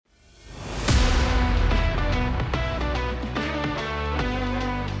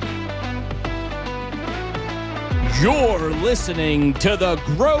You're listening to the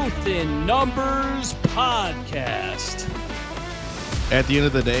Growth in Numbers podcast. At the end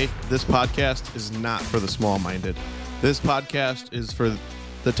of the day, this podcast is not for the small-minded. This podcast is for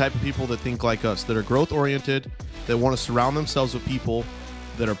the type of people that think like us, that are growth-oriented, that want to surround themselves with people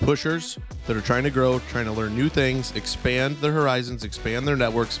that are pushers, that are trying to grow, trying to learn new things, expand their horizons, expand their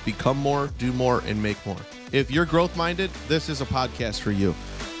networks, become more, do more, and make more. If you're growth-minded, this is a podcast for you.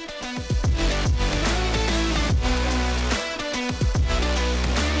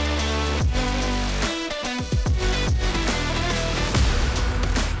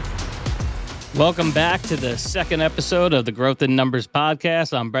 Welcome back to the second episode of the Growth in Numbers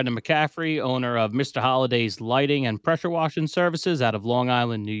podcast. I'm Brendan McCaffrey, owner of Mr. Holiday's Lighting and Pressure Washing Services out of Long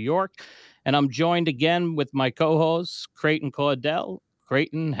Island, New York. And I'm joined again with my co-host, Creighton Caudell.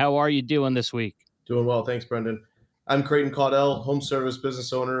 Creighton, how are you doing this week? Doing well. Thanks, Brendan. I'm Creighton Caudell, home service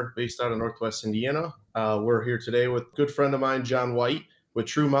business owner based out of Northwest Indiana. We're here today with a good friend of mine, John White, with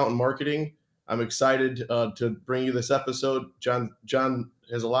True Mountain Marketing. I'm excited to bring you this episode. John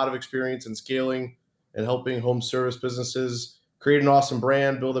has a lot of experience in scaling and helping home service businesses create an awesome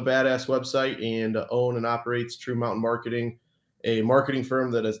brand, build a badass website, and own and operates True Mountain Marketing, a marketing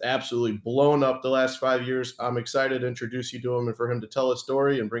firm that has absolutely blown up the last 5 years. I'm excited to introduce you to him and for him to tell a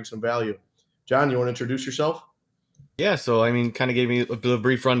story and bring some value. John, you want to introduce yourself? Yeah, so kind of gave me a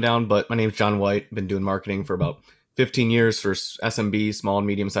brief rundown, but my name is John White. Been doing marketing for about 15 years for SMB, small and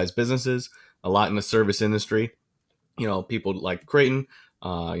medium-sized businesses, a lot in the service industry. People like Creighton,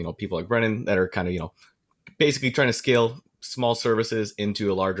 people like Brennan that are kind of, basically trying to scale small services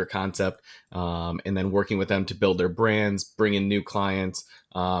into a larger concept, and then working with them to build their brands, bring in new clients,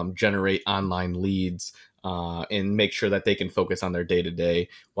 generate online leads, and make sure that they can focus on their day-to-day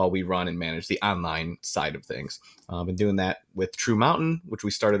while we run and manage the online side of things. Been doing that with True Mountain, which we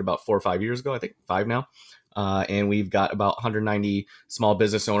started about 4 or 5 years ago, I think 5 now. And we've got about 190 small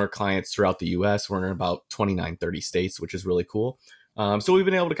business owner clients throughout the U.S. We're in about 29, 30 states, which is really cool. So we've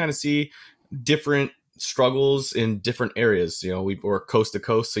been able to kind of see different struggles in different areas. We're coast to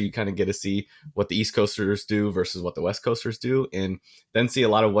coast, so you kind of get to see what the East Coasters do versus what the West Coasters do, and then see a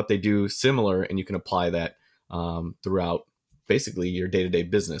lot of what they do similar, and you can apply that throughout basically your day-to-day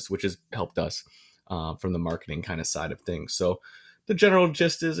business, which has helped us from the marketing kind of side of things. So the general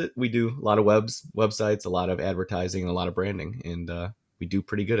gist is we do a lot of websites, a lot of advertising, and a lot of branding, and we do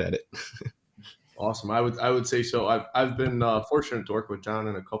pretty good at it. Awesome. I would say so. I've been fortunate to work with John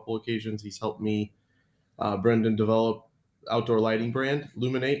on a couple occasions. He's helped me, Brendan, develop outdoor lighting brand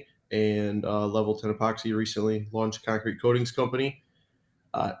Luminate, and Level 10 Epoxy recently launched a concrete coatings company.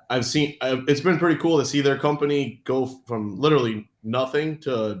 It's been pretty cool to see their company go from literally nothing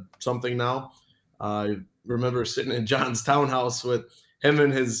to something now. I remember sitting in John's townhouse with him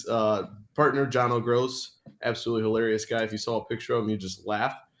and his partner, John O'Gross, absolutely hilarious guy. If you saw a picture of him, you just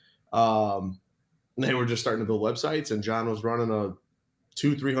laugh. They were just starting to build websites, and John was running a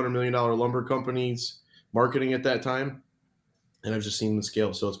 $200-300 million lumber company's marketing at that time. And I've just seen the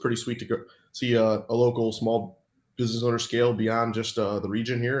scale. So it's pretty sweet to go see a local small business owner scale beyond just the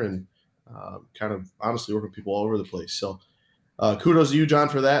region here, and kind of honestly work with people all over the place. So kudos to you, John,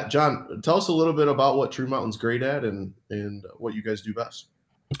 for that. John, tell us a little bit about what True Mountain's great at and what you guys do best.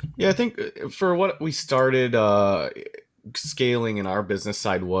 Yeah, I think for what we started scaling in our business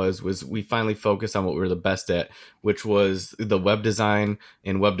side was we finally focused on what we were the best at, which was the web design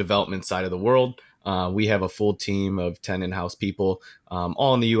and web development side of the world. We have a full team of 10 in-house people,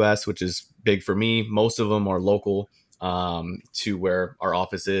 all in the U.S., which is big for me. Most of them are local to where our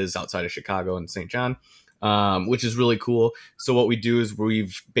office is outside of Chicago and St. John, which is really cool. So what we do is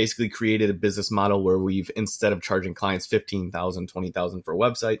we've basically created a business model where instead of charging clients $15,000, $20,000 for a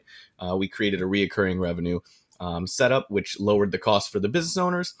website, we created a reoccurring revenue setup, which lowered the cost for the business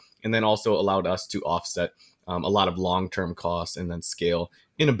owners and then also allowed us to offset a lot of long-term costs and then scale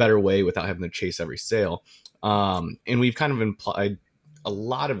in a better way without having to chase every sale. And we've kind of implied a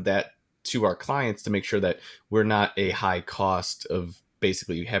lot of that to our clients to make sure that we're not a high cost of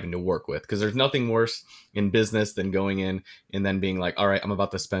basically having to work with, because there's nothing worse in business than going in and then being like, all right, I'm about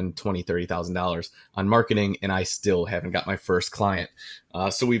to spend $20,000-$30,000 on marketing and I still haven't got my first client.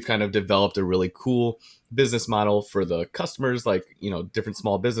 So we've kind of developed a really cool business model for the customers, like, different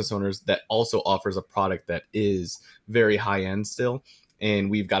small business owners, that also offers a product that is very high end still.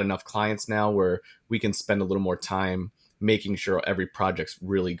 And we've got enough clients now where we can spend a little more time making sure every project's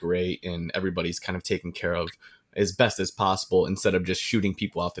really great and everybody's kind of taken care of as best as possible, instead of just shooting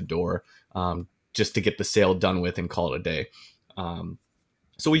people out the door just to get the sale done with and call it a day.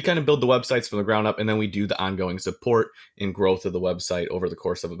 So we kind of build the websites from the ground up, and then we do the ongoing support and growth of the website over the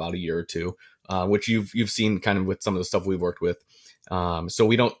course of about a year or two, which you've seen kind of with some of the stuff we've worked with. So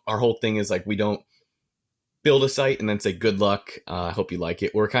we don't. Our whole thing is like we don't build a site and then say good luck. I hope you like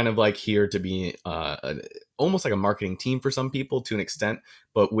it. We're kind of like here to be almost like a marketing team for some people to an extent,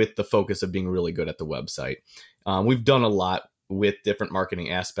 but with the focus of being really good at the website. We've done a lot with different marketing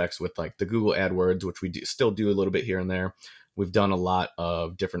aspects with like the Google AdWords, which we still do a little bit here and there. We've done a lot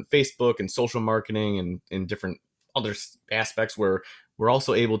of different Facebook and social marketing and different other aspects where we're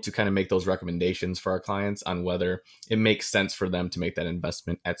also able to kind of make those recommendations for our clients on whether it makes sense for them to make that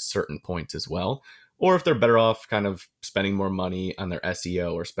investment at certain points as well, or if they're better off kind of spending more money on their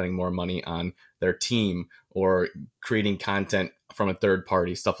SEO or spending more money on their team or creating content from a third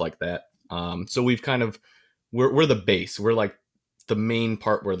party, stuff like that. So we've kind of, we're the base. We're like the main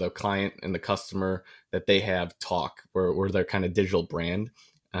part where the client and the customer that they have talk. We're their kind of digital brand.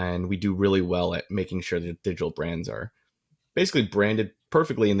 And we do really well at making sure that digital brands are basically branded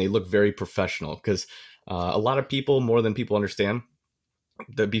perfectly and they look very professional, because a lot of people, more than people understand,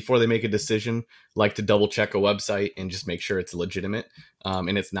 that before they make a decision, like to double check a website and just make sure it's legitimate.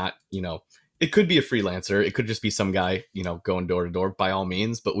 And it's not, it could be a freelancer. It could just be some guy, going door to door, by all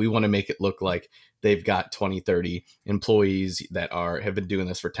means, but we want to make it look like they've got 20, 30 employees that have been doing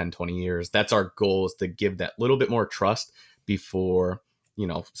this for 10, 20 years. That's our goal, is to give that little bit more trust before,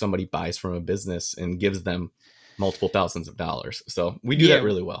 somebody buys from a business and gives them multiple thousands of dollars. So we do that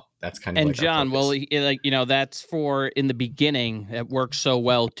really well. That's kind of and like John, our focus. well, that's for in the beginning. It works so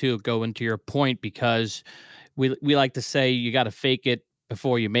well too. Going to your point, because we like to say you got to fake it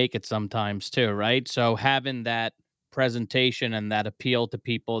before you make it sometimes too, right? So having that presentation and that appeal to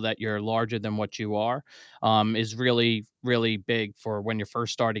people that you're larger than what you are is really, really big for when you're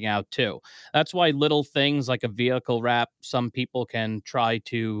first starting out too. That's why little things like a vehicle wrap, some people can try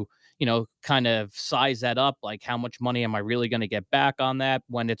to, kind of size that up. Like, how much money am I really going to get back on that,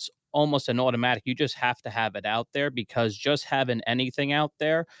 when it's almost an automatic? You just have to have it out there, because just having anything out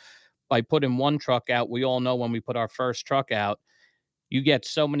there, by putting one truck out, we all know when we put our first truck out, you get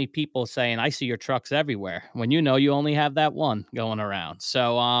so many people saying, I see your trucks everywhere, when you only have that one going around.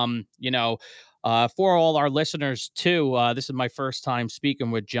 So, for all our listeners too, this is my first time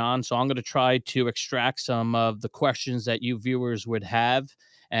speaking with John. So I'm going to try to extract some of the questions that you viewers would have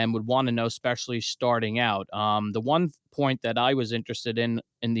and would want to know, especially starting out. The one point that I was interested in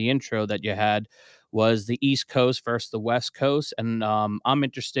the intro that you had was the East Coast versus the West Coast. And I'm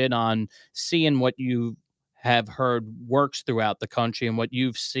interested on seeing what you have heard works throughout the country, and what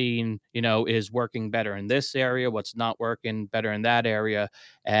you've seen, is working better in this area, what's not working better in that area,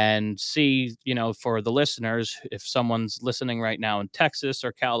 and see, for the listeners, if someone's listening right now in Texas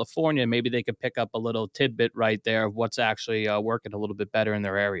or California, maybe they could pick up a little tidbit right there of what's actually working a little bit better in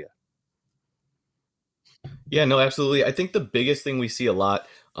their area. Yeah, no, absolutely. I think the biggest thing we see a lot,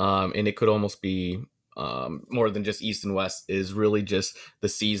 and it could almost be more than just East and West, is really just the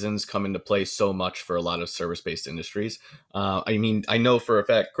seasons come into play so much for a lot of service-based industries. I mean, I know for a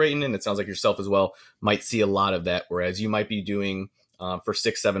fact Creighton, and it sounds like yourself as well, might see a lot of that, whereas you might be doing for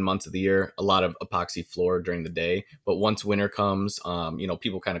 6-7 months of the year a lot of epoxy floor during the day. But once winter comes,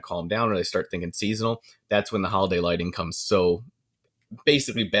 people kind of calm down, or they start thinking seasonal. That's when the holiday lighting comes so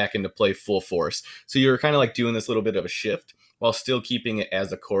basically back into play full force. So you're kind of like doing this little bit of a shift while still keeping it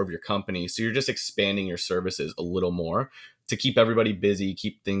as the core of your company. So you're just expanding your services a little more to keep everybody busy,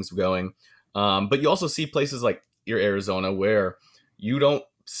 keep things going. But you also see places like your Arizona where you don't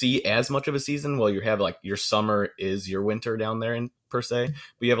see as much of a season. Well, you have like your summer is your winter down there in per se,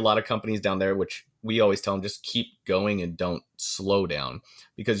 but you have a lot of companies down there, which we always tell them just keep going and don't slow down,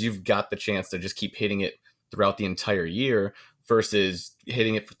 because you've got the chance to just keep hitting it throughout the entire year versus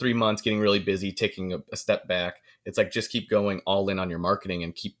hitting it for 3 months, getting really busy, taking a step back. It's like, just keep going all in on your marketing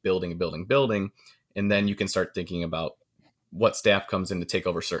and keep building and building, building. And then you can start thinking about what staff comes in to take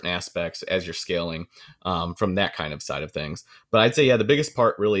over certain aspects as you're scaling from that kind of side of things. But I'd say, yeah, the biggest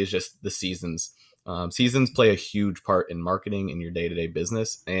part really is just the seasons. Seasons play a huge part in marketing in your day-to-day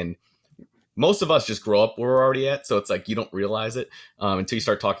business. And most of us just grow up where we're already at. So it's like, you don't realize it until you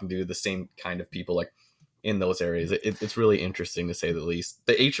start talking to the same kind of people like in those areas. It's really interesting, to say the least.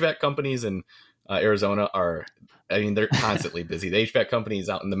 The HVAC companies in Arizona I mean, they're constantly busy. The HVAC companies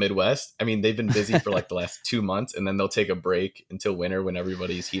out in the Midwest, I mean, they've been busy for like the last 2 months, and then they'll take a break until winter when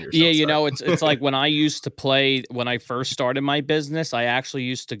everybody's heater Yeah, sales you start. know, it's like when I used to play when I first started my business, I actually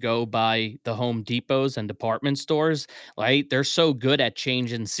used to go by the Home Depots and department stores, right? They're so good at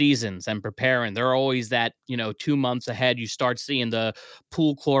changing seasons and preparing. They're always that, 2 months ahead. You start seeing the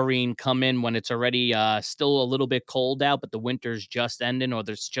pool chlorine come in when it's already still a little bit cold out, but the winter's just ending or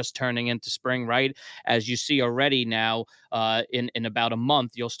there's just turning into spring, right? As you see already now, in about a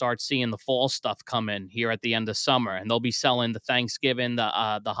month, you'll start seeing the fall stuff come in here at the end of summer, and they'll be selling the Thanksgiving,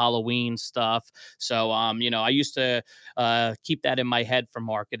 the Halloween stuff. So, I used to keep that in my head for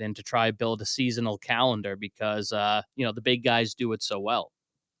marketing to try build a seasonal calendar because the big guys do it so well.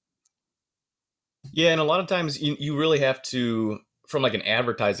 Yeah, and a lot of times you really have to, from like an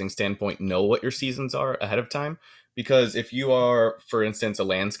advertising standpoint, know what your seasons are ahead of time. Because if you are, for instance, a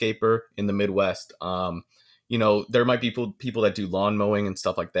landscaper in the Midwest, there might be people that do lawn mowing and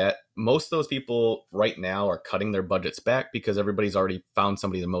stuff like that. Most of those people right now are cutting their budgets back because everybody's already found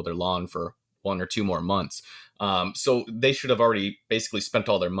somebody to mow their lawn for 1 or 2 more months. So they should have already basically spent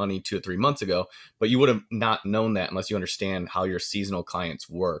all their money 2 or 3 months ago, but you would have not known that unless you understand how your seasonal clients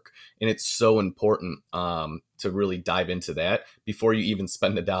work. And it's so important to really dive into that before you even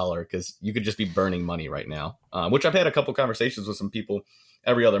spend a dollar, because you could just be burning money right now, which I've had a couple conversations with some people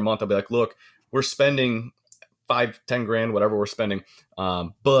every other month. I'll be like, look, we're spending 5, 10 grand, whatever we're spending,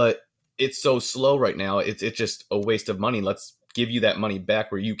 but it's so slow right now. It's just a waste of money. Let's give you that money back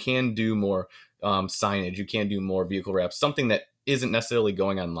where you can do more signage, you can do more vehicle wraps, something that isn't necessarily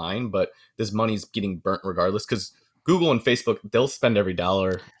going online, but this money's getting burnt regardless, because Google and Facebook, they'll spend every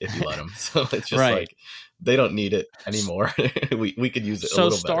dollar if you let them. So it's just Right. like they don't need it anymore. We could use it a So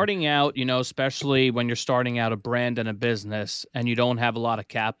little better. starting out, especially when you're starting out a brand and a business and you don't have a lot of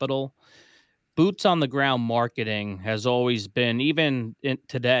capital, boots on the ground marketing has always been, even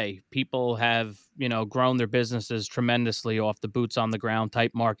today, people have, grown their businesses tremendously off the boots on the ground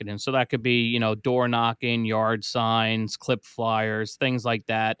type marketing. So that could be, door knocking, yard signs, clip flyers, things like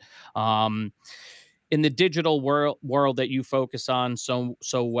that. Um, in the digital world that you focus on so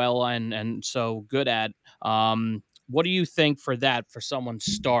well and so good at, what do you think for that, for someone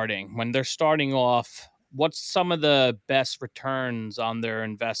starting when they're starting off? What's some of the best returns on their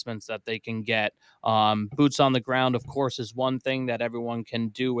investments that they can get? Boots on the ground, of course, is one thing that everyone can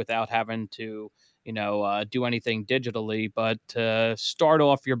do without having to, do anything digitally. But to start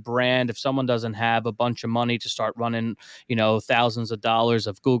off your brand, if someone doesn't have a bunch of money to start running, thousands of dollars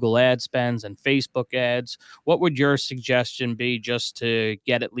of Google ad spends and Facebook ads, what would your suggestion be just to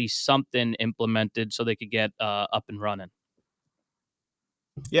get at least something implemented so they could get up and running?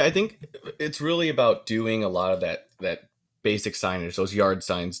 Yeah, I think it's really about doing a lot of that basic signage, those yard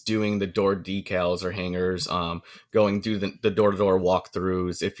signs, doing the door decals or hangers, going through the door-to-door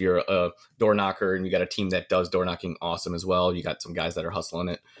walkthroughs. If you're a door knocker and you got a team that does door knocking, awesome as well. You got some guys that are hustling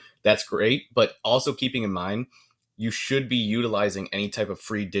it. That's great. But also keeping in mind, you should be utilizing any type of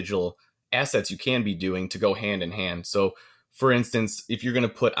free digital assets you can be doing to go hand in hand. So for instance, if you're going to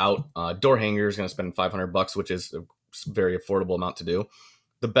put out door hangers, going to spend $500, which is a very affordable amount to do,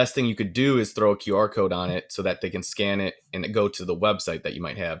 the best thing you could do is throw a QR code on it so that they can scan it and go to the website that you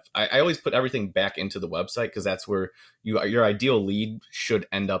might have. I always put everything back into the website because that's where your ideal lead should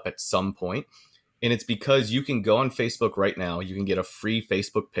end up at some point. And it's because you can go on Facebook right now. You can get a free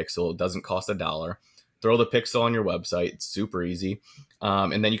Facebook pixel. It doesn't cost a dollar. Throw the pixel on your website. It's super easy.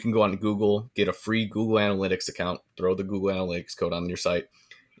 And then you can go on Google, get a free Google Analytics account, throw the Google Analytics code on your site.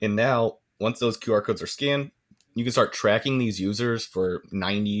 And now, once those QR codes are scanned, you can start tracking these users for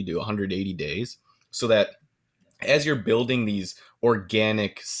 90 to 180 days so that as you're building these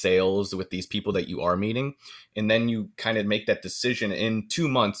organic sales with these people that you are meeting, and then you kind of make that decision in 2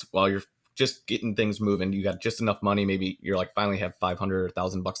 months while you're just getting things moving, you got just enough money. Maybe you're like finally have 500 or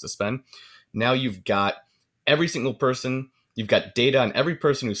 1,000 bucks to spend. Now you've got every single person, you've got data on every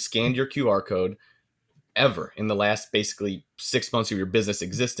person who scanned your QR code ever in the last basically 6 months of your business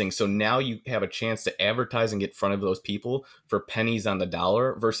existing. So now you have a chance to advertise and get in front of those people for pennies on the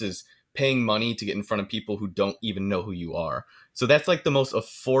dollar versus paying money to get in front of people who don't even know who you are. So that's like the most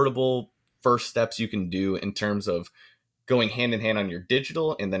affordable first steps you can do in terms of going hand in hand on your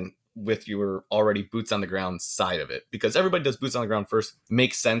digital and then with your already boots on the ground side of it, because everybody does boots on the ground first.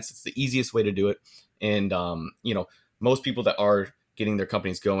 Makes sense. It's the easiest way to do it. And, most people that are getting their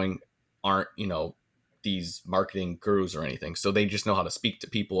companies going aren't, these marketing gurus or anything. So they just know how to speak to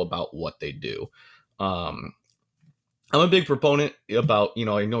people about what they do. Um, I'm a big proponent about,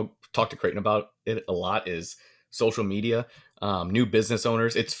 I know talk to Creighton about it a lot, is social media. New business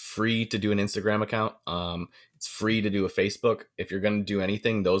owners, it's free to do an Instagram account. It's free to do a Facebook. If you're going to do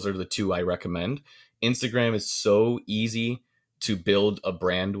anything, those are the two I recommend. Instagram is so easy to build a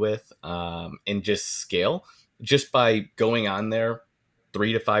brand with, and just scale just by going on there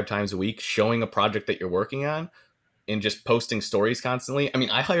 3 to 5 times a week, showing a project that you're working on, and just posting stories constantly. I mean,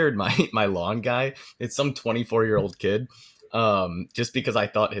 I hired my lawn guy. It's some 24-year-old kid, just because I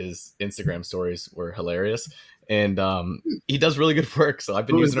thought his Instagram stories were hilarious, and he does really good work. So I've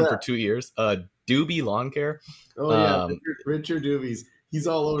been Who is using him for that? 2 years. Doobie Lawn Care. Oh yeah, Um, Richard Doobies. He's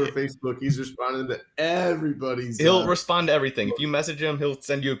all over Facebook. He's responding to everybody's. He'll respond to everything. If you message him, he'll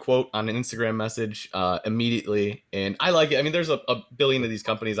send you a quote on an Instagram message immediately. And I like it. I mean, there's a billion of these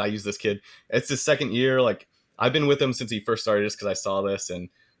companies. I use this kid. It's his second year. Like, I've been with him since he first started, just because I saw this. And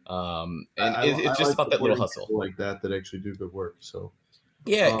it's just like about that little supporting hustle. people like that actually do good work. So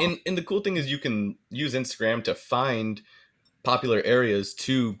Yeah. And the cool thing is you can use Instagram to find popular areas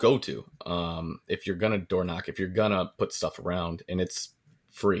to go to, if you're going to door knock, if you're going to put stuff around, and it's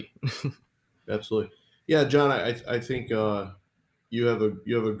free. absolutely, yeah, John. I think you have a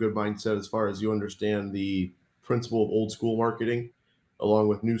good mindset as far as you understand the principle of old school marketing, along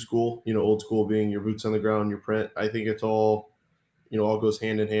with new school. Old school being your boots on the ground, your print. I think it's all goes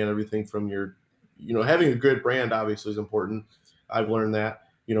hand in hand. Everything from your, having a good brand obviously is important. I've learned that,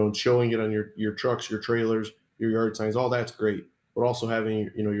 and showing it on your trucks, your trailers, your yard signs, all that's great. But also having,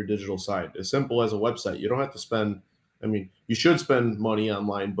 your digital side, as simple as a website. You don't have to spend, I mean, you should spend money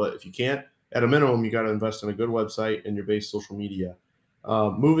online, but if you can't, at a minimum, you got to invest in a good website and your base social media.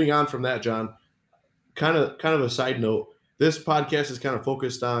 Moving on from that, John, kind of a side note, this podcast is kind of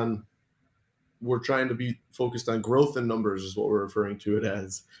focused on, we're trying to be focused on growth in numbers is what we're referring to it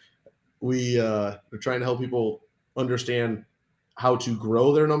as. We're trying to help people understand how to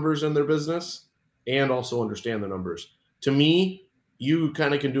grow their numbers in their business and also understand the numbers. To me, you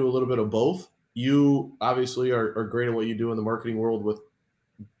kind of can do a little bit of both. You obviously are great at what you do in the marketing world with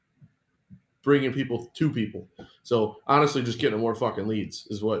bringing people to people. So honestly, just getting more fucking leads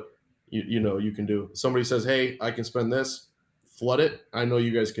is what you can do. Somebody says, "Hey, I can spend this, flood it." I know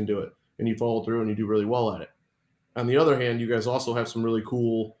you guys can do it, and you follow through and you do really well at it. On the other hand, you guys also have some really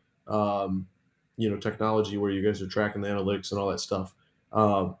cool, technology where you guys are tracking the analytics and all that stuff.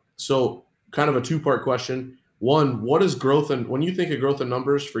 So, kind of a two-part question. One, what is growth, and when you think of growth in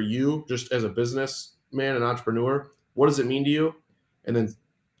numbers for you, just as a businessman and entrepreneur, what does it mean to you? And then,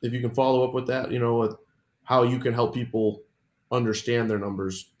 if you can follow up with that, with how you can help people understand their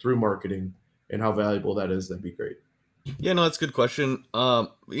numbers through marketing and how valuable that is, that'd be great. Yeah, no, that's a good question.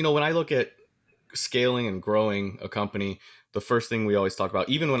 When I look at scaling and growing a company, the first thing we always talk about,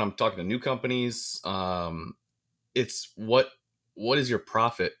 even when I'm talking to new companies, it's what is your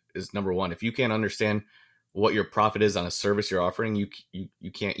profit is number one. If you can't understand what your profit is on a service you're offering,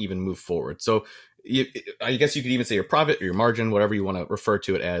 you can't even move forward. So I guess you could even say your profit or your margin, whatever you want to refer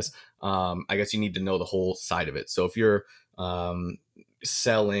to it as. I guess you need to know the whole side of it. So if you're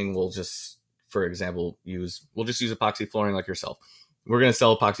selling, for example, we'll just use epoxy flooring like yourself. We're going to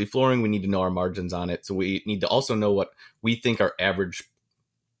sell epoxy flooring. We need to know our margins on it. So we need to also know what we think our average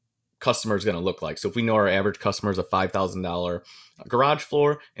customer is going to look like. So if we know our average customer is a $5,000 garage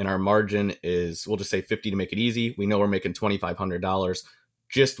floor and our margin is, we'll just say 50 to make it easy, we know we're making $2,500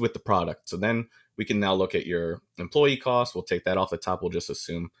 just with the product. So then we can now look at your employee costs. We'll take that off the top. We'll just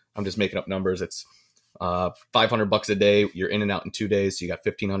assume, I'm just making up numbers, it's $500 a day. You're in and out in 2 days. So you got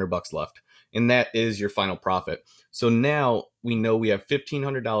 $1,500 left. And that is your final profit. So now we know we have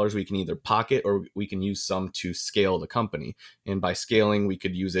 $1,500 we can either pocket or we can use some to scale the company. And by scaling, we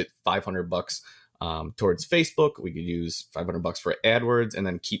could use it $500 towards Facebook. We could use $500 for AdWords and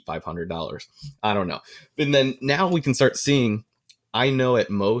then keep $500. I don't know. And then now we can start seeing, I know at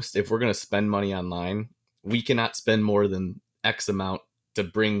most, if we're going to spend money online, we cannot spend more than X amount to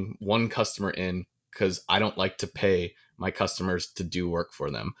bring one customer in, because I don't like to pay my customers to do work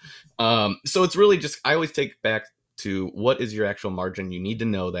for them. So it's really just, I always take back to what is your actual margin. You need to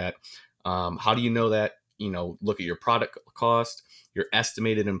know that. How do you know that? Look at your product cost, your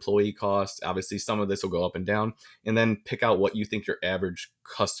estimated employee cost. Obviously, some of this will go up and down, and then pick out what you think your average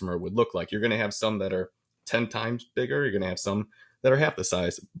customer would look like. You're going to have some that are 10 times bigger. You're going to have some that are half the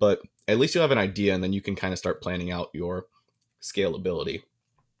size, but at least you'll have an idea, and then you can kind of start planning out your scalability.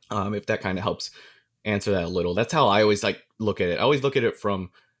 If that kind of helps answer that a little. That's how I always look at it. I always look at it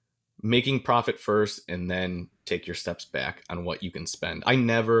from making profit first and then take your steps back on what you can spend. I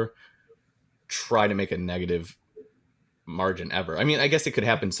never try to make a negative margin ever. I mean, I guess it could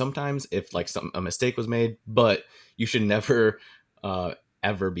happen sometimes if a mistake was made, but you should never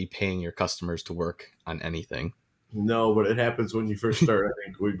ever be paying your customers to work on anything. No, but it happens when you first start. I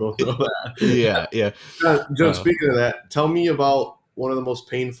think we both know that. Yeah. John, speaking of that, tell me about one of the most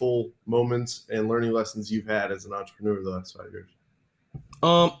painful moments and learning lessons you've had as an entrepreneur the last 5 years.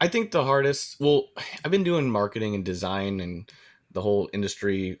 I think the hardest, well, I've been doing marketing and design and the whole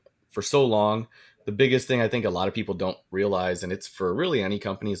industry for so long. The biggest thing I think a lot of people don't realize, and it's for really any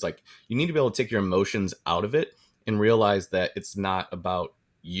company, is like you need to be able to take your emotions out of it and realize that it's not about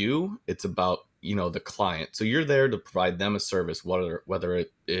you, it's about, the client. So you're there to provide them a service, whether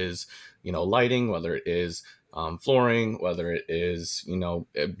it is, lighting, whether it is flooring, whether it is,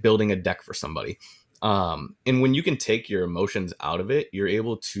 building a deck for somebody. And when you can take your emotions out of it, you're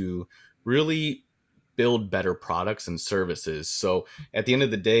able to really build better products and services. So at the end of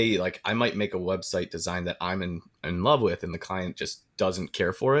the day, like I might make a website design that I'm in love with and the client just doesn't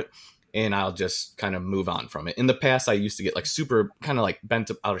care for it. And I'll just kind of move on from it. In the past, I used to get like super kind of like bent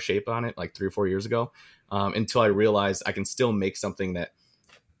out of shape on it like 3 or 4 years ago, until I realized I can still make something that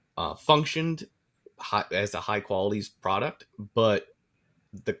functioned as a high quality product, but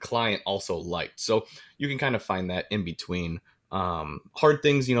the client also liked. So you can kind of find that in between. Hard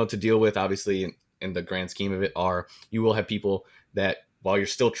things, to deal with, obviously, in the grand scheme of it, are you will have people that while you're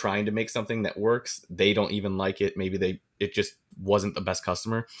still trying to make something that works, they don't even like it. Maybe it just wasn't the best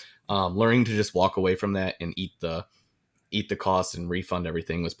customer. Learning to just walk away from that and eat the cost and refund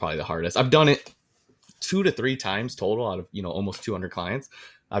everything was probably the hardest. I've done it 2 to 3 times total out of almost 200 clients.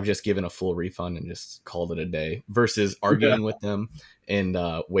 I've just given a full refund and just called it a day versus arguing with them and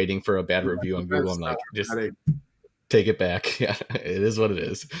waiting for a bad review on Google. I'm like, just take it back. Yeah, it is what it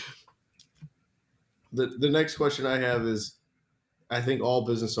is. The next question I have is, I think all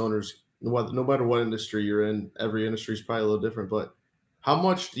business owners, no matter what industry you're in, every industry is probably a little different, but how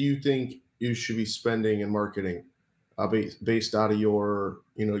much do you think you should be spending in marketing, based out of your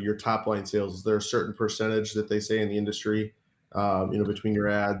top line sales? Is there a certain percentage that they say in the industry, between your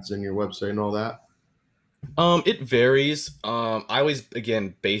ads and your website and all that? It varies. I always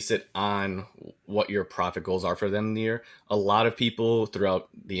again base it on what your profit goals are for them in the year. A lot of people throughout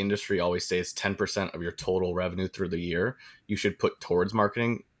the industry always say it's 10% of your total revenue through the year you should put towards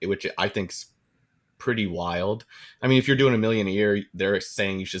marketing, which I think's pretty wild. I mean, if you're doing $1 million a year, they're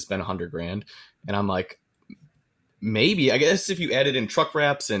saying you should spend $100,000, and I'm like, maybe. I guess if you added in truck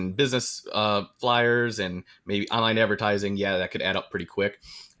wraps and business flyers and maybe online advertising, yeah, that could add up pretty quick.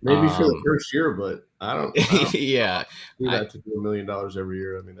 Maybe for the first year, but I don't Yeah, do that to do $1 million every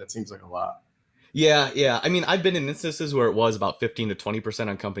year. I mean, that seems like a lot. Yeah. I mean, I've been in instances where it was about 15 to 20%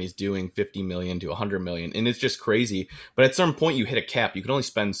 on companies doing 50 million to 100 million, and it's just crazy. But at some point, you hit a cap. You can only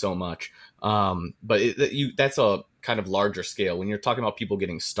spend so much. But that's a kind of larger scale. When you're talking about people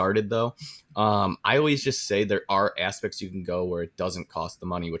getting started, though, I always just say there are aspects you can go where it doesn't cost the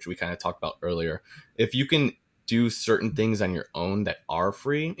money, which we kind of talked about earlier. If you can do certain things on your own that are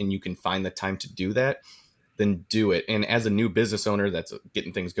free, and you can find the time to do that, then do it. And as a new business owner that's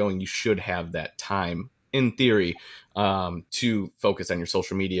getting things going, you should have that time, in theory, to focus on your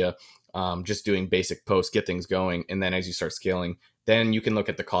social media, just doing basic posts, get things going. And then as you start scaling, then you can look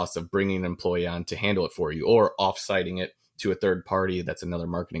at the cost of bringing an employee on to handle it for you, or off-siting it to a third party that's another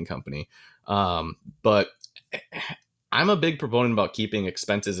marketing company. But I'm a big proponent about keeping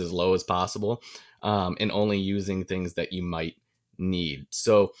expenses as low as possible, and only using things that you might need.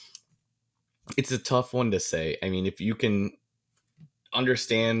 So it's a tough one to say. I mean, if you can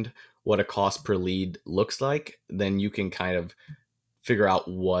understand what a cost per lead looks like, then you can kind of figure out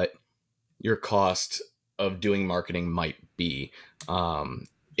what your cost of doing marketing might be.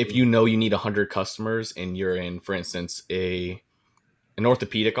 If you know you need 100 customers and you're in, for instance, an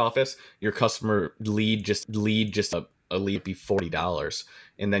orthopedic office, your customer lead just a lead be $40,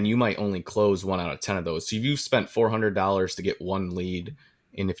 and then you might only close 1 out of 10 of those. So if you've spent $400 to get one lead,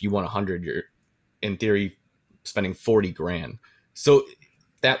 and if you want 100, you're in theory spending 40 grand. So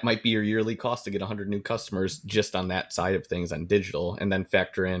that might be your yearly cost to get 100 new customers just on that side of things on digital, and then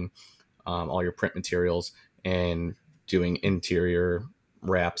factor in all your print materials and doing interior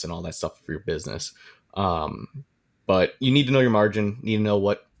wraps and all that stuff for your business. But you need to know your margin, need to know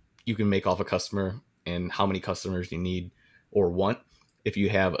what you can make off a customer and how many customers you need or want if you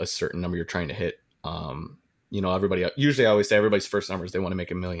have a certain number you're trying to hit. Everybody, usually I always say everybody's first number is they want to make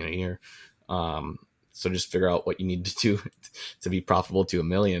 $1 million a year. So just figure out what you need to do to be profitable to $1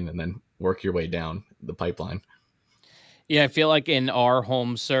 million, and then work your way down the pipeline. Yeah, I feel like in our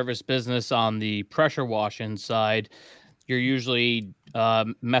home service business on the pressure washing side, you're usually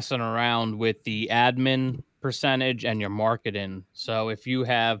messing around with the admin percentage and your marketing. So if you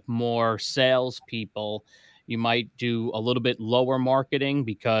have more salespeople, you might do a little bit lower marketing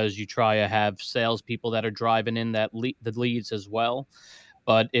because you try to have salespeople that are driving in the leads as well.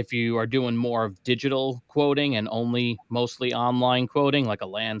 But if you are doing more of digital quoting and only mostly online quoting, like a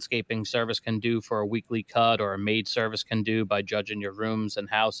landscaping service can do for a weekly cut, or a maid service can do by judging your rooms and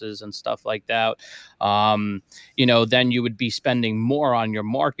houses and stuff like that, then you would be spending more on your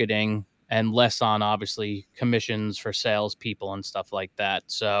marketing and less on obviously commissions for salespeople and stuff like that.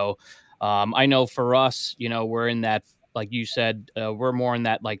 So I know for us, we're in that, like you said, we're more in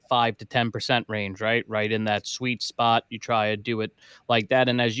that like 5 to 10% range, right? Right in that sweet spot. You try to do it like that.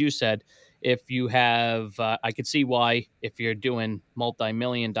 And as you said, if you have, I could see why if you're doing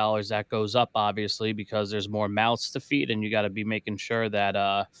multi-million dollars, that goes up obviously because there's more mouths to feed, and you got to be making sure that,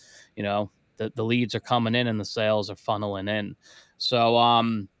 the leads are coming in and the sales are funneling in. So,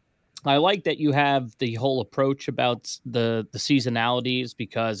 I like that you have the whole approach about the seasonalities,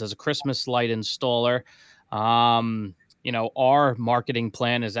 because as a Christmas light installer, our marketing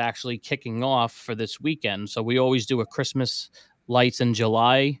plan is actually kicking off for this weekend. So we always do a Christmas lights in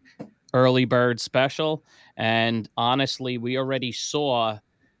July early bird special, and honestly, we already saw,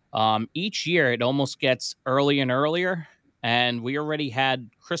 each year it almost gets early and earlier. And we already had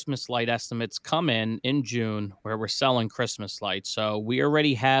Christmas light estimates come in June where we're selling Christmas lights. So we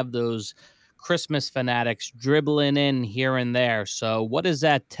already have those Christmas fanatics dribbling in here and there. So what does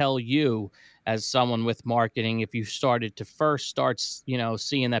that tell you as someone with marketing, if you started to first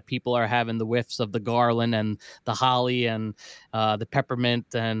seeing that people are having the whiffs of the garland and the holly and the peppermint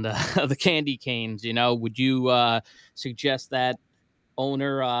and the candy canes? Would you suggest that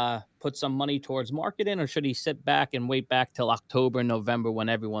owner put some money towards marketing, or should he sit back and wait back till October, November when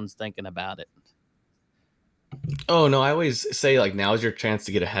everyone's thinking about it? Oh no, I always say like now is your chance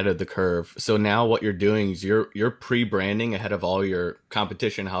to get ahead of the curve. So now what you're doing is you're pre-branding ahead of all your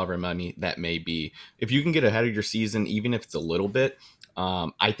competition, however many that may be. If you can get ahead of your season, even if it's a little bit,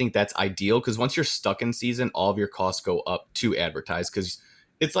 I think that's ideal, because once you're stuck in season, all of your costs go up to advertise, because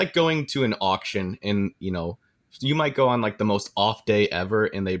it's like going to an auction and you might go on like the most off day ever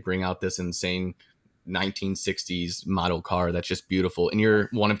and they bring out this insane 1960s model car that's just beautiful, and you're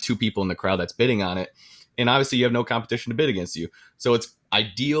one of two people in the crowd that's bidding on it, and obviously you have no competition to bid against you. So it's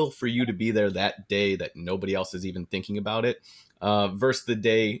ideal for you to be there that day that nobody else is even thinking about it, versus the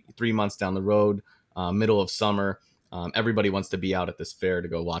day 3 months down the road, middle of summer. Everybody wants to be out at this fair to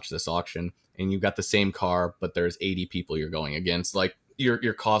go watch this auction, and you've got the same car, but there's 80 people you're going against. Like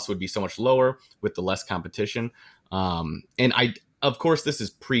your cost would be so much lower with the less competition. And of course, this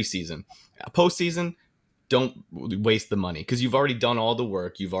is preseason. Postseason, don't waste the money, because you've already done all the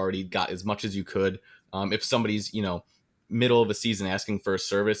work. You've already got as much as you could. If somebody's, middle of a season asking for a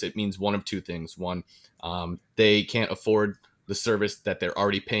service, it means one of two things. One, they can't afford the service that they're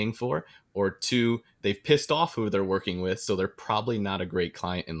already paying for, or two, they've pissed off who they're working with, so they're probably not a great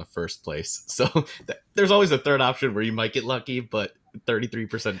client in the first place. So there's always a third option where you might get lucky, but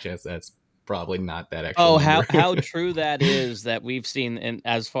 33% chance that's probably not that actual Oh, number. how true that is, that we've seen in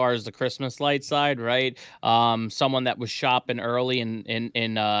as far as the Christmas light side, right? Someone that was shopping early in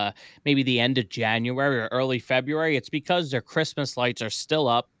maybe the end of January or early February, it's because their Christmas lights are still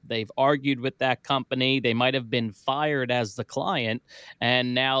up. They've argued with that company. They might have been fired as the client,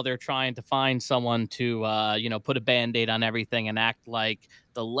 and now they're trying to find someone to put a band-aid on everything and act like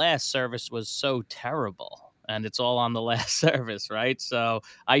the last service was so terrible. And it's all on the last service, right? So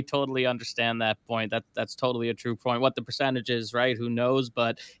I totally understand that point. That's totally a true point. What the percentage is, right? Who knows?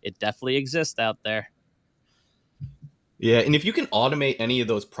 But it definitely exists out there. Yeah, and if you can automate any of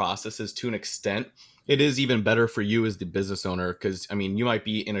those processes to an extent, it is even better for you as the business owner, because I mean, you might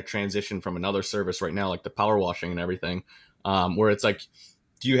be in a transition from another service right now, like the power washing and everything, where it's like,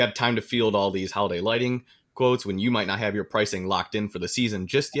 do you have time to field all these holiday lighting quotes when you might not have your pricing locked in for the season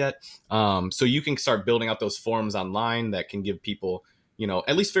just yet? So you can start building out those forums online that can give people,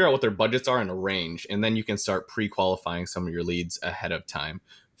 at least figure out what their budgets are in a range, and then you can start pre-qualifying some of your leads ahead of time.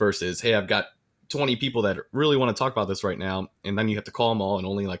 Versus, hey, I've got 20 people that really want to talk about this right now, and then you have to call them all and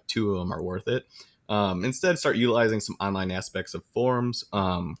only like two of them are worth it. Instead, start utilizing some online aspects of forums,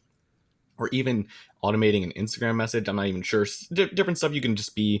 or even automating an Instagram message. I'm not even sure. Different stuff. You can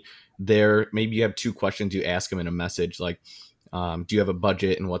just be there. Maybe you have two questions you ask them in a message, like, do you have a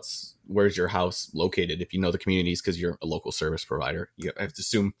budget, and where's your house located? If you know the communities, because you're a local service provider, you have to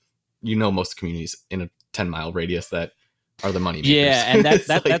assume most communities in a 10-mile radius that are the money makers. Yeah, and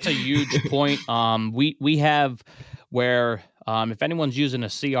Like, that's a huge point. We have where, if anyone's using a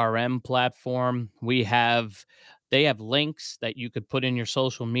CRM platform, they have links that you could put in your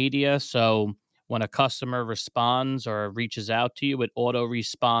social media. So when a customer responds or reaches out to you, it auto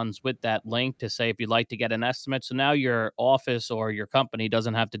responds with that link to say if you'd like to get an estimate. So now your office or your company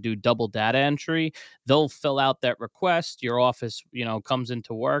doesn't have to do double data entry. They'll fill out that request. Your office, comes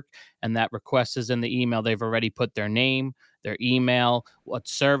into work, and that request is in the email. They've already put their name, their email, what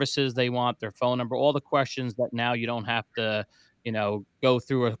services they want, their phone number, all the questions that now you don't have to go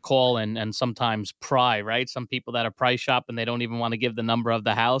through a call and sometimes pry, right? Some people that are price shop and they don't even want to give the number of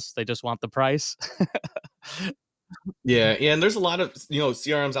the house. They just want the price. Yeah, yeah, and there's a lot of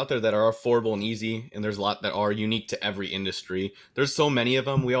CRMs out there that are affordable and easy, and there's a lot that are unique to every industry. There's so many of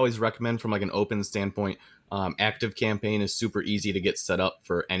them. We always recommend from like an open standpoint. Active Campaign is super easy to get set up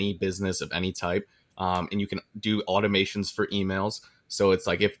for any business of any type, and you can do automations for emails. So it's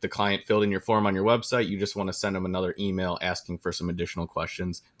like if the client filled in your form on your website, you just want to send them another email asking for some additional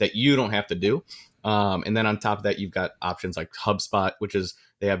questions that you don't have to do. And then on top of that, you've got options like HubSpot, which is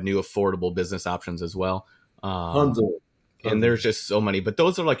they have new affordable business options as well. Tons of it. And there's just so many, but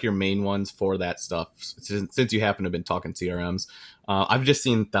those are like your main ones for that stuff. Since you happen to have been talking CRMs, I've just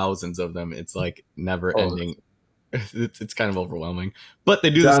seen thousands of them. It's like never ending. It's kind of overwhelming, but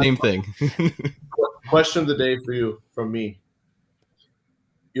they do the same thing. Question of the day for you from me.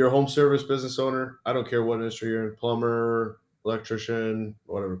 You're a home service business owner. I don't care what industry you're in, plumber, electrician,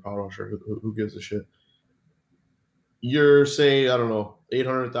 whatever, power washer, who gives a shit? You're say, I don't know,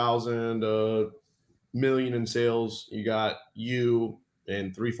 800,000, million in sales. You got you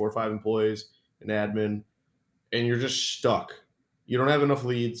and 3, 4, 5 employees, an admin, and you're just stuck. You don't have enough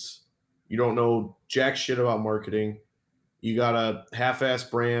leads. You don't know jack shit about marketing. You got a half-ass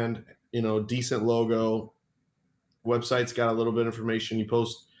brand, decent logo. Website's got a little bit of information. You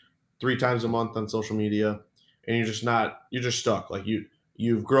post 3 times a month on social media, and you're just stuck. Like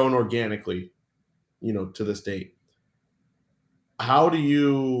you've grown organically, to this date. How do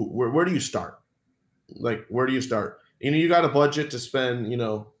you, where do you start? Like, where do you start? You got a budget to spend,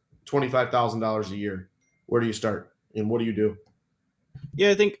 $25,000 a year. Where do you start? And what do you do?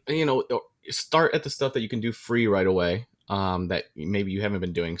 Yeah, I think, start at the stuff that you can do free right away, that maybe you haven't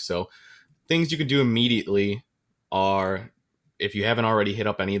been doing. So things you can do immediately are, if you haven't already hit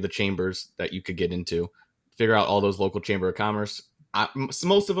up any of the chambers that you could get into, figure out all those local chamber of commerce.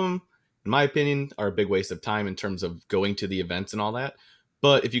 Most of them, in my opinion, are a big waste of time in terms of going to the events and all that.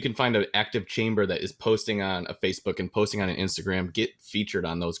 But if you can find an active chamber that is posting on a Facebook and posting on an Instagram, get featured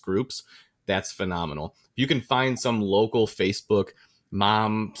on those groups, that's phenomenal. If you can find some local Facebook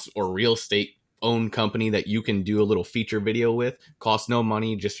moms or real estate owned company that you can do a little feature video with, costs no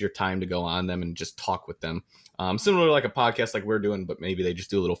money, just your time to go on them and just talk with them. Similar to like a podcast like we're doing, but maybe they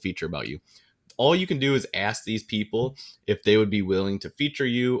just do a little feature about you. All you can do is ask these people if they would be willing to feature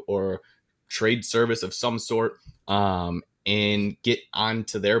you or trade service of some sort, and get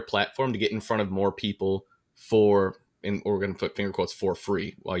onto their platform to get in front of more people and we're going to put finger quotes, for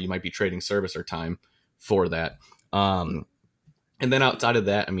free, while you might be trading service or time for that. And then outside of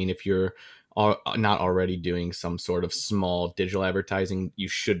that, I mean, if you're not already doing some sort of small digital advertising, you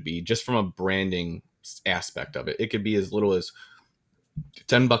should be, just from a branding aspect of it. It could be as little as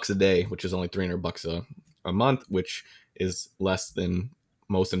 $10 a day, which is only $300 a month, which is less than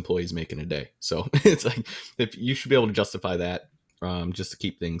most employees make in a day. So it's like, if you should be able to justify that, just to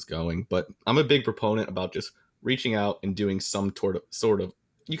keep things going. But I'm a big proponent about just reaching out and doing some sort of,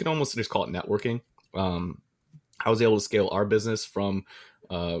 you can almost just call it networking. I was able to scale our business from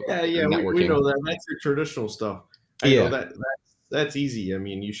networking. We know that. That's your traditional stuff. I know that's easy. I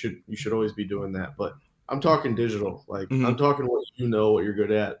mean, you should always be doing that. But I'm talking digital. Like, I'm talking what you're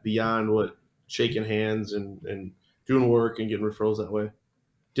good at, beyond what shaking hands and doing work and getting referrals that way.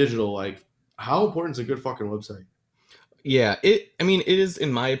 Digital, like, how important is a good fucking website? Yeah, it is,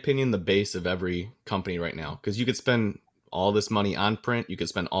 in my opinion, the base of every company right now, because you could spend all this money on print, you could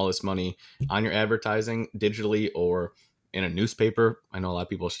spend all this money on your advertising digitally or in a newspaper. I know a lot of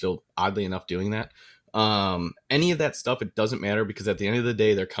people are still, oddly enough, doing that. Any of that stuff, it doesn't matter, because at the end of the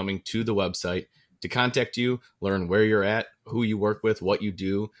day, they're coming to the website to contact you, learn where you're at, who you work with, what you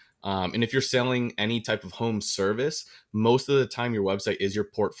do. And if you're selling any type of home service, most of the time your website is your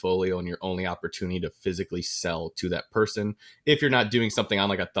portfolio and your only opportunity to physically sell to that person. If you're not doing something on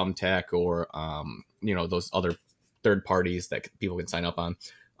like a Thumbtack or, those other third parties that people can sign up on.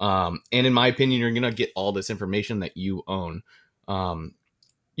 And in my opinion, you're going to get all this information that you own.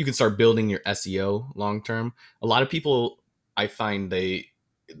 You can start building your SEO long term. A lot of people, I find they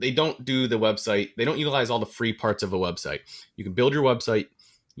don't do the website. They don't utilize all the free parts of a website. You can build your website.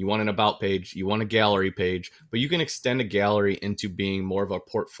 You want an about page, you want a gallery page, but you can extend a gallery into being more of a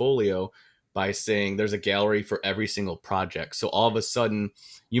portfolio by saying there's a gallery for every single project. So all of a sudden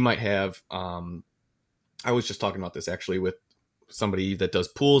you might have, I was just talking about this actually with somebody that does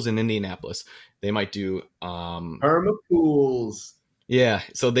pools in Indianapolis. They might do, Permapools. yeah.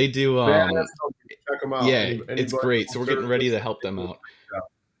 So they do, Yeah, check them out. yeah, it's great. So we're getting ready to help them out.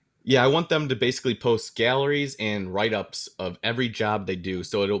 Yeah, I want them to basically post galleries and write-ups of every job they do.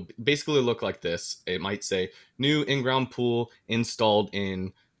 So it'll basically look like this. It might say new in-ground pool installed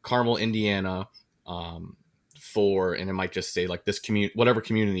in Carmel, Indiana, and it might just say like this community, whatever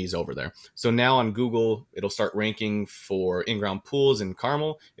community is over there. So now on Google, it'll start ranking for in-ground pools in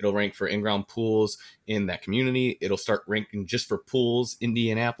Carmel. It'll rank for in-ground pools in that community. It'll start ranking just for pools,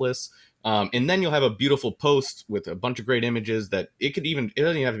 Indianapolis. And then you'll have a beautiful post with a bunch of great images that it doesn't even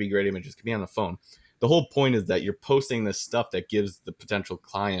have to be great images. It could be on the phone. The whole point is that you're posting this stuff that gives the potential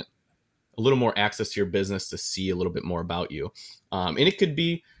client a little more access to your business to see a little bit more about you. And it could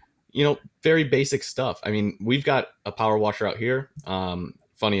be, very basic stuff. I mean, we've got a power washer out here,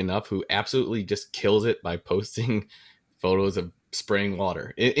 funny enough, who absolutely just kills it by posting photos of spraying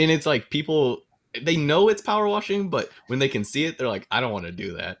water. And it's like people, they know it's power washing, but when they can see it, they're like, I don't want to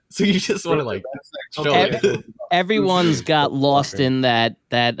do that. So you just want to like show it. Everyone's got lost in that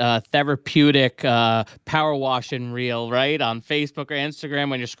therapeutic power washing reel, right? On Facebook or Instagram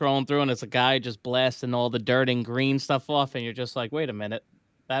when you're scrolling through and it's a guy just blasting all the dirt and green stuff off, and you're just like, wait a minute,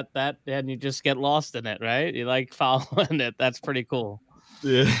 that and you just get lost in it, right? You like following it. That's pretty cool.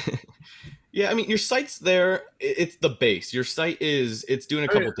 Yeah. Yeah, I mean, your site's there. It's the base. Your site it's doing a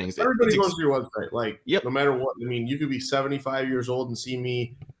couple things. Everybody goes to your website. Like, yep. No matter what. I mean, you could be 75 years old and see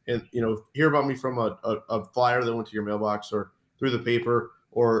me and, hear about me from a flyer that went to your mailbox or through the paper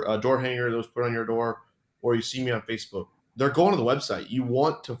or a door hanger that was put on your door, or you see me on Facebook. They're going to the website. You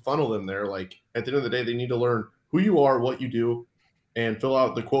want to funnel them there. Like, at the end of the day, they need to learn who you are, what you do, and fill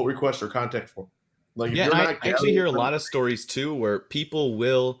out the quote request or contact form. Like, yeah, I actually hear a lot of stories too where people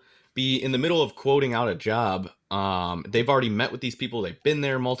will be in the middle of quoting out a job. They've already met with these people. They've been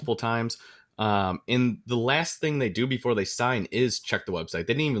there multiple times. And the last thing they do before they sign is check the website.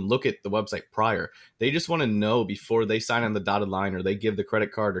 They didn't even look at the website prior. They just want to know before they sign on the dotted line or they give the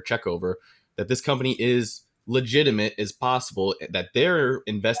credit card or check over that this company is legitimate as possible, that they're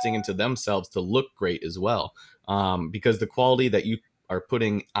investing into themselves to look great as well. Because the quality that you are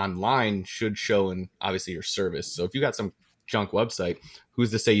putting online should show in obviously your service. So if you got some junk website,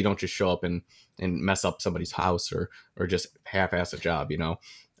 who's to say you don't just show up and mess up somebody's house or just half-ass a job,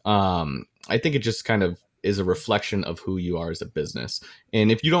 I think it just kind of is a reflection of who you are as a business.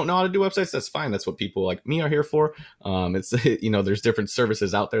 And if you don't know how to do websites, that's fine. That's what people like me are here for. It's there's different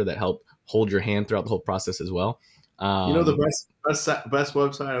services out there that help hold your hand throughout the whole process as well. The best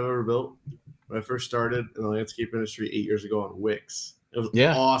website I've ever built when I first started in the landscape industry 8 years ago on Wix. It was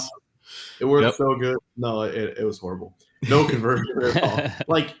awesome. It worked so good. No, it was horrible. No conversion at all.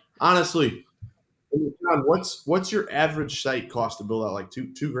 Like, honestly, John, what's your average site cost to build out? Like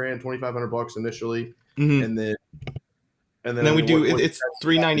 $2,000, $2,500 initially, mm-hmm. and then we do it's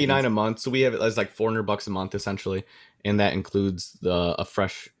 $399 a month. So we have it as like $400 a month essentially, and that includes a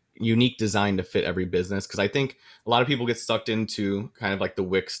fresh, unique design to fit every business. Because I think a lot of people get sucked into kind of like the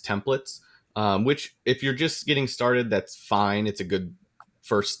Wix templates, which if you're just getting started, that's fine. It's a good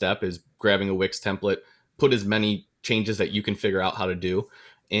first step is grabbing a Wix template, put as many changes that you can figure out how to do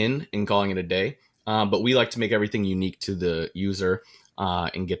in and calling it a day. But we like to make everything unique to the user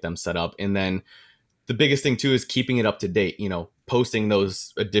and get them set up. And then the biggest thing too is keeping it up to date, posting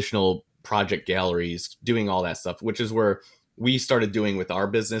those additional project galleries, doing all that stuff, which is where we started doing with our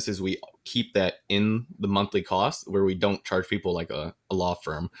business is we keep that in the monthly cost where we don't charge people like a law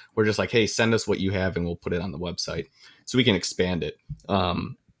firm. We're just like, hey, send us what you have and we'll put it on the website so we can expand it.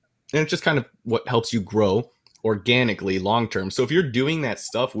 And it's just kind of what helps you grow organically long-term. So if you're doing that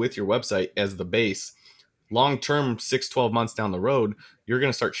stuff with your website as the base, long-term, 6-12 months down the road, you're going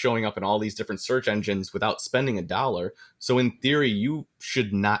to start showing up in all these different search engines without spending a dollar. So in theory, you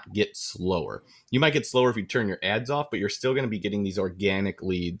should not get slower. You might get slower if you turn your ads off, but you're still going to be getting these organic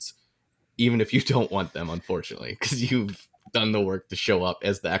leads, even if you don't want them, unfortunately, because you've done the work to show up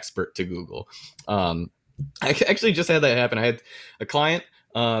as the expert to Google. I actually just had that happen. I had a client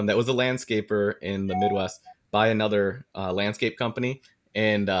that was a landscaper in the Midwest by another landscape company,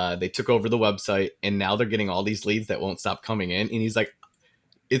 and they took over the website, and now they're getting all these leads that won't stop coming in. And he's like,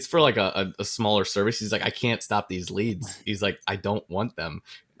 it's for like a smaller service. He's like, I can't stop these leads. He's like, I don't want them.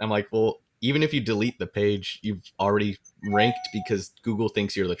 I'm like, well, even if you delete the page, you've already ranked because Google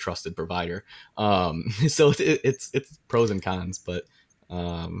thinks you're the trusted provider. So it's pros and cons, but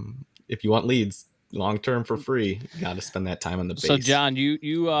if you want leads, long term for free. You got to spend that time on the base. So John, you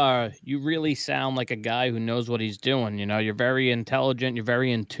really sound like a guy who knows what he's doing. You know, you're very intelligent. You're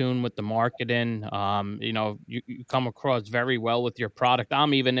very in tune with the marketing. You know, you come across very well with your product.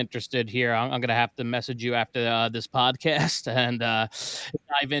 I'm even interested here. I'm gonna have to message you after this podcast and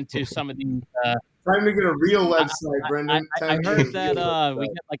dive into some of these. Time to get a real website, Brendan. I heard that we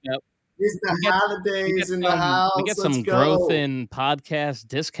get like a. It's the holidays in the house. We get some growth in podcast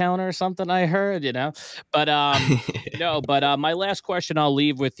discount or something. I heard, you know, but no. But my last question I'll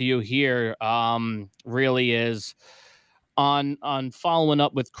leave with you here, really is on following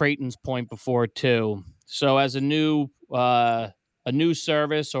up with Creighton's point before too. So as a new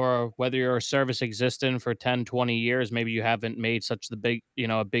service, or whether you're a service existing for 10, 20 years, maybe you haven't made such the big, you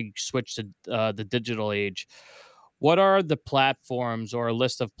know, a big switch to the digital age. What are the platforms or a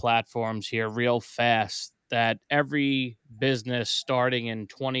list of platforms here, real fast, that every business starting in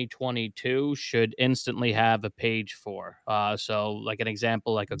 2022 should instantly have a page for? So, like an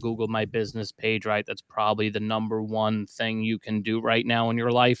example, like a Google My Business page, right? That's probably the number one thing you can do right now in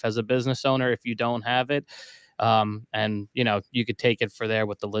your life as a business owner if you don't have it. And, you know, you could take it for there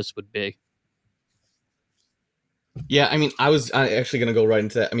what the list would be. Yeah, I mean, I was actually going to go right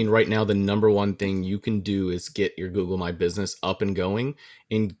into that. I mean, right now, the number one thing you can do is get your Google My Business up and going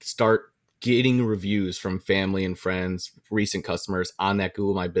and start getting reviews from family and friends, recent customers on that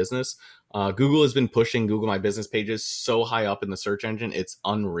Google My Business. Google has been pushing Google My Business pages so high up in the search engine, it's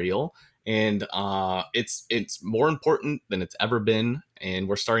unreal. And it's more important than it's ever been. And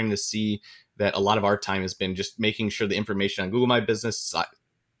we're starting to see that a lot of our time has been just making sure the information on Google My Business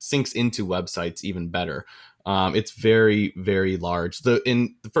syncs into websites even better. It's very, very large. The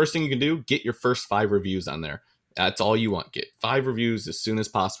first thing you can do, get your first 5 reviews on there. That's all you want. Get 5 reviews as soon as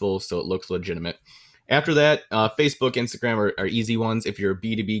possible so it looks legitimate. After that, Facebook, Instagram are easy ones. If you're a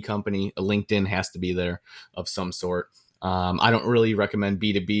B2B company, a LinkedIn has to be there of some sort. I don't really recommend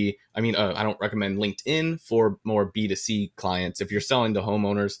B2B. I mean, I don't recommend LinkedIn for more B2C clients. If you're selling to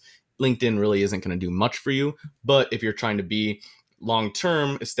homeowners, LinkedIn really isn't going to do much for you. But if you're trying to be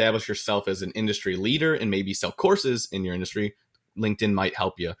long-term, establish yourself as an industry leader and maybe sell courses in your industry, LinkedIn might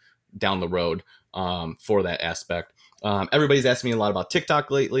help you down the road for that aspect. Everybody's asking me a lot about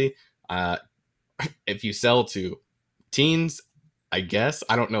TikTok lately. If you sell to teens, I guess,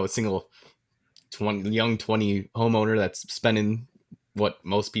 I don't know a single young 20 homeowner that's spending what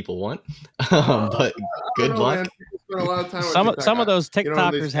most people want. But good luck. Some of those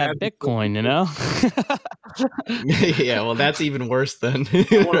TikTokers have Bitcoin, you know? Yeah, well, that's even worse than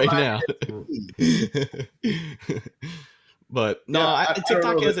right now. But no, yeah,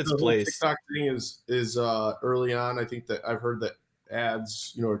 TikTok has its place. TikTok thing is early on. I think that I've heard that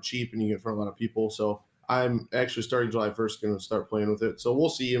ads, you know, are cheap and you get in front of a lot of people. So I'm actually starting July 1st going to start playing with it. So we'll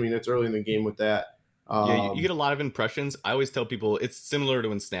see. I mean, it's early in the game with that. Yeah, you get a lot of impressions. I always tell people it's similar to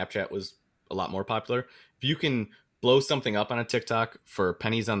when Snapchat was a lot more popular. If you can blow something up on a TikTok for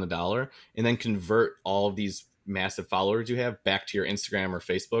pennies on the dollar and then convert all of these massive followers you have back to your Instagram or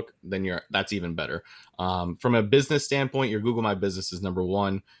Facebook, then that's even better. From a business standpoint, your Google My Business is number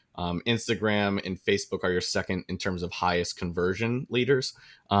one. Instagram and Facebook are your second in terms of highest conversion leaders.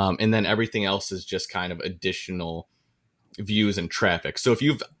 And then everything else is just kind of additional views and traffic. So if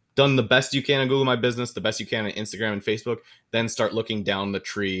you've done the best you can on Google My Business, the best you can on Instagram and Facebook, then start looking down the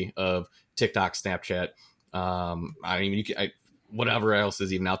tree of TikTok, Snapchat. I mean, whatever else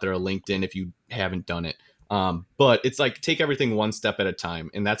is even out there, LinkedIn, if you haven't done it. But it's like, take everything one step at a time.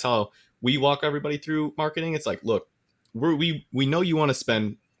 And that's how we walk everybody through marketing. It's like, look, we know you want to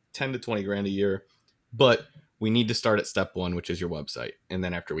spend 10 to 20 grand a year, but we need to start at step one, which is your website. And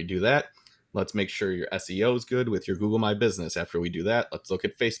then after we do that, let's make sure your SEO is good with your Google My Business. After we do that, let's look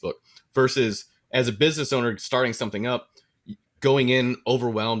at Facebook. Versus as a business owner starting something up, going in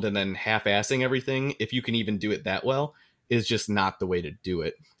overwhelmed and then half-assing everything, if you can even do it that well, is just not the way to do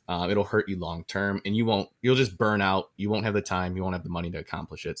it. It'll hurt you long term, and you'll just burn out. You won't have the time. You won't have the money to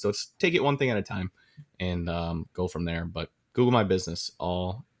accomplish it. So take it one thing at a time and go from there. But Google My Business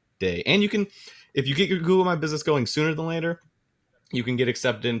all day. And you can, if you get your Google My Business going sooner than later, you can get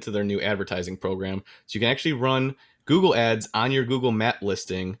accepted into their new advertising program. So you can actually run Google ads on your Google map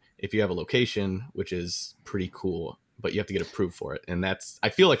listing if you have a location, which is pretty cool, but you have to get approved for it. And I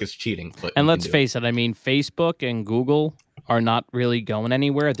feel like it's cheating. But and let's face it, I mean, Facebook and Google are not really going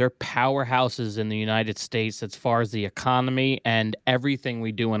anywhere. They're powerhouses in the United States as far as the economy and everything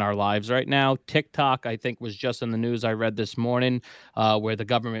we do in our lives right now. TikTok, I think, was just in the news I read this morning, where the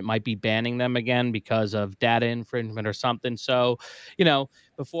government might be banning them again because of data infringement or something. So,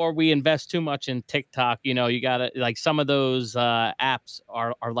 before we invest too much in TikTok, you gotta, like, some of those apps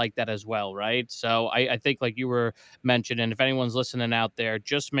are like that as well, right? So I think, like you were mentioning, if anyone's listening out there,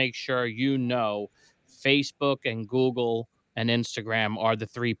 just make sure Facebook and Google and Instagram are the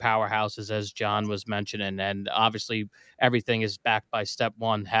three powerhouses, as John was mentioning. And obviously, everything is backed by step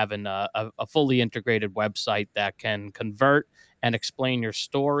one, having a fully integrated website that can convert and explain your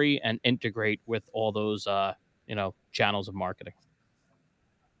story and integrate with all those, channels of marketing.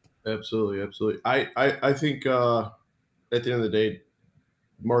 Absolutely, absolutely. I think at the end of the day,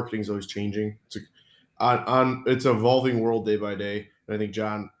 marketing is always changing. It's an evolving world day by day. And I think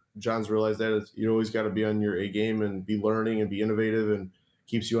John's realized that you always got to be on your A game and be learning and be innovative, and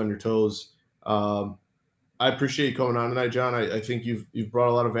keeps you on your toes. Um, I appreciate you coming on tonight, John. I think you've brought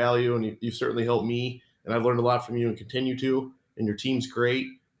a lot of value, and you've certainly helped me, and I've learned a lot from you and continue to. And your team's great.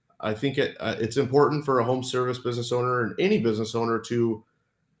 I think it's important for a home service business owner and any business owner to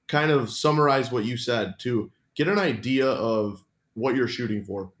kind of summarize what you said, to get an idea of what you're shooting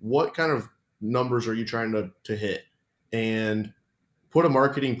for. What kind of numbers are you trying to hit? And put a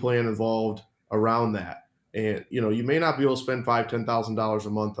marketing plan involved around that. And you may not be able to spend $5,000-$10,000 a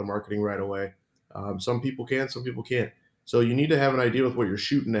month on marketing right away. Some people can, some people can't. So you need to have an idea with what you're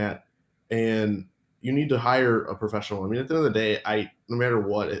shooting at, and you need to hire a professional. I mean, at the end of the day, no matter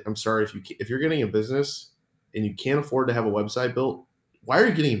what, I'm sorry, if you're getting a business and you can't afford to have a website built, why are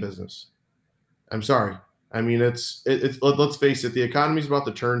you getting a business? I'm sorry. I mean, let's face it, the economy's about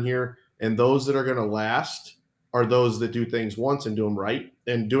to turn here, and those that are going to last are those that do things once and do them right.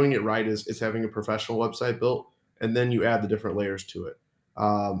 And doing it right is having a professional website built, and then you add the different layers to it.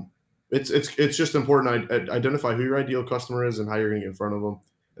 It's just important to identify who your ideal customer is and how you're going to get in front of them.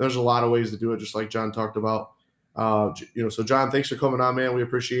 And there's a lot of ways to do it, just like John talked about. So John, thanks for coming on, man. We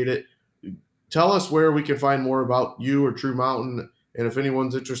appreciate it. Tell us where we can find more about you or True Mountain, and if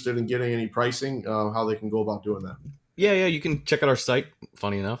anyone's interested in getting any pricing, how they can go about doing that. Yeah, you can check out our site,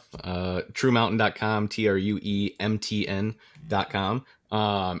 funny enough, truemountain.com, TRUEMTN.com,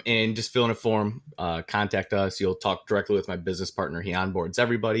 and just fill in a form, contact us. You'll talk directly with my business partner. He onboards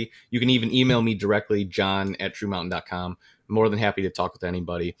everybody. You can even email me directly, john@truemountain.com. I'm more than happy to talk with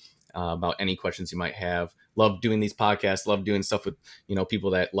anybody about any questions you might have. Love doing these podcasts, love doing stuff with,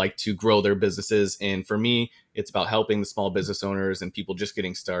 people that like to grow their businesses. And for me, it's about helping the small business owners and people just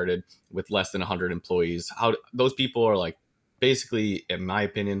getting started with less than 100 employees. How those people are, like, basically, in my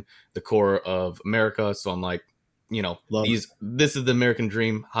opinion, the core of America. So I'm like, this is the American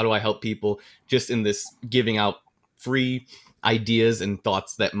dream. How do I help people just in this giving out free ideas and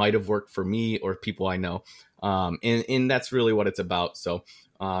thoughts that might have worked for me or people I know. And that's really what it's about. So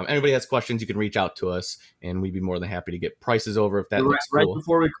anybody has questions, you can reach out to us, and we'd be more than happy to get prices over if that looks right cool.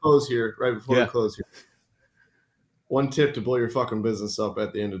 Before we close here, one tip to blow your fucking business up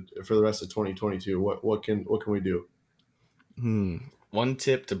at the end for the rest of 2022. What can we do? One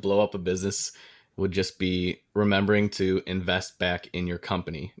tip to blow up a business would just be remembering to invest back in your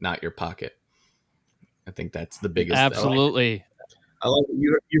company, not your pocket. I think that's the biggest. Absolutely. I like it.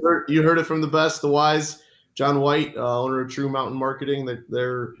 You heard it from the best, the wise. John White, owner of True Mountain Marketing.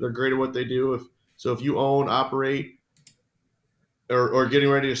 They're great at what they do. If you own, operate, or getting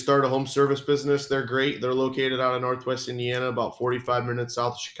ready to start a home service business, they're great. They're located out of Northwest Indiana, about 45 minutes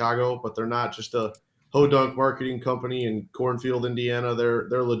south of Chicago, but they're not just a hodunk marketing company in Cornfield, Indiana.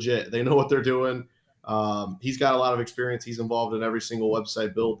 They're legit. They know what they're doing. He's got a lot of experience. He's involved in every single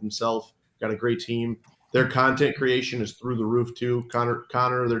website built himself. Got a great team. Their content creation is through the roof too. Connor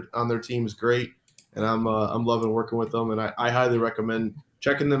on their team is great, and I'm loving working with them. And I highly recommend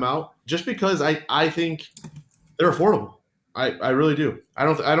checking them out, just because I think they're affordable. I really do. I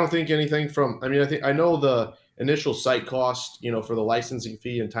don't think anything from. I mean, I know the initial site cost, for the licensing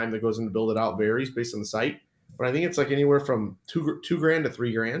fee and time that goes in to build it out varies based on the site, but I think it's like anywhere from $2,000 to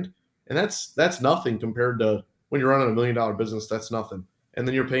 $3,000, and that's nothing compared to when you're running $1 million business. That's nothing. And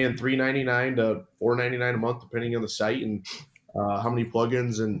then you're paying $399 to $499 a month, depending on the site and how many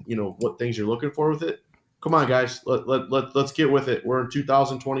plugins and what things you're looking for with it. Come on, guys, let's get with it. We're in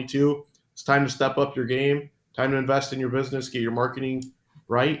 2022. It's time to step up your game. Time to invest in your business. Get your marketing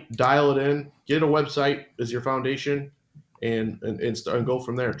right. Dial it in. Get a website as your foundation, and start and go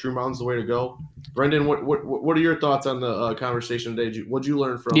from there. True Mountain's the way to go. Brendan, what are your thoughts on the conversation today? What'd you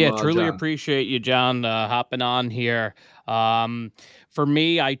learn from? Yeah, truly John? appreciate you, John, hopping on here. For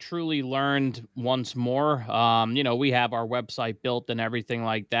me, I truly learned once more. We have our website built and everything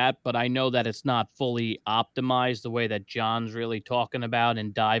like that, but I know that it's not fully optimized the way that John's really talking about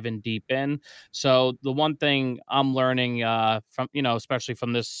and diving deep in. So the one thing I'm learning from, especially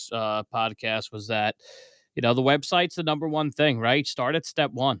from this podcast, was that the website's the number one thing, right? Start at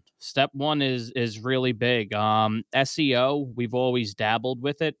step one. Step one is really big. SEO, we've always dabbled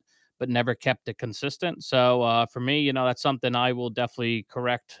with it, but never kept it consistent. So for me, that's something I will definitely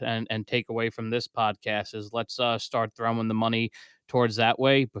correct and take away from this podcast is let's start throwing the money towards that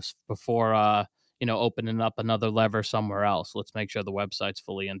way before opening up another lever somewhere else. Let's make sure the website's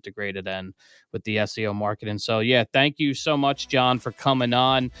fully integrated and with the SEO marketing. So yeah, thank you so much, John, for coming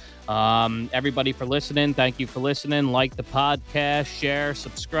on. Everybody for listening. Thank you for listening. Like the podcast, share,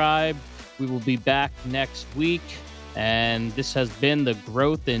 subscribe. We will be back next week. And this has been the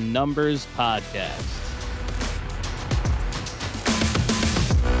Growth in Numbers podcast.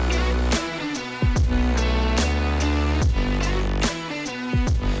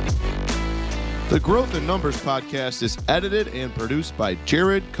 The Growth in Numbers podcast is edited and produced by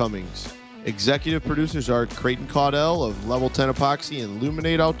Jared Cummings. Executive producers are Creighton Caudell of Level 10 Epoxy and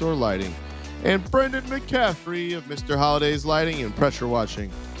Luminate Outdoor Lighting, and Brendan McCaffrey of Mr. Holiday's Lighting and Pressure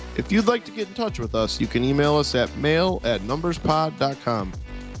Washing. If you'd like to get in touch with us, you can email us at mail@numberspod.com.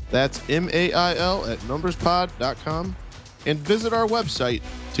 That's mail@numberspod.com. And visit our website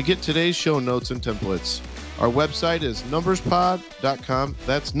to get today's show notes and templates. Our website is numberspod.com.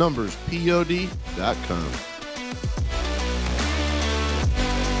 That's numberspod.com.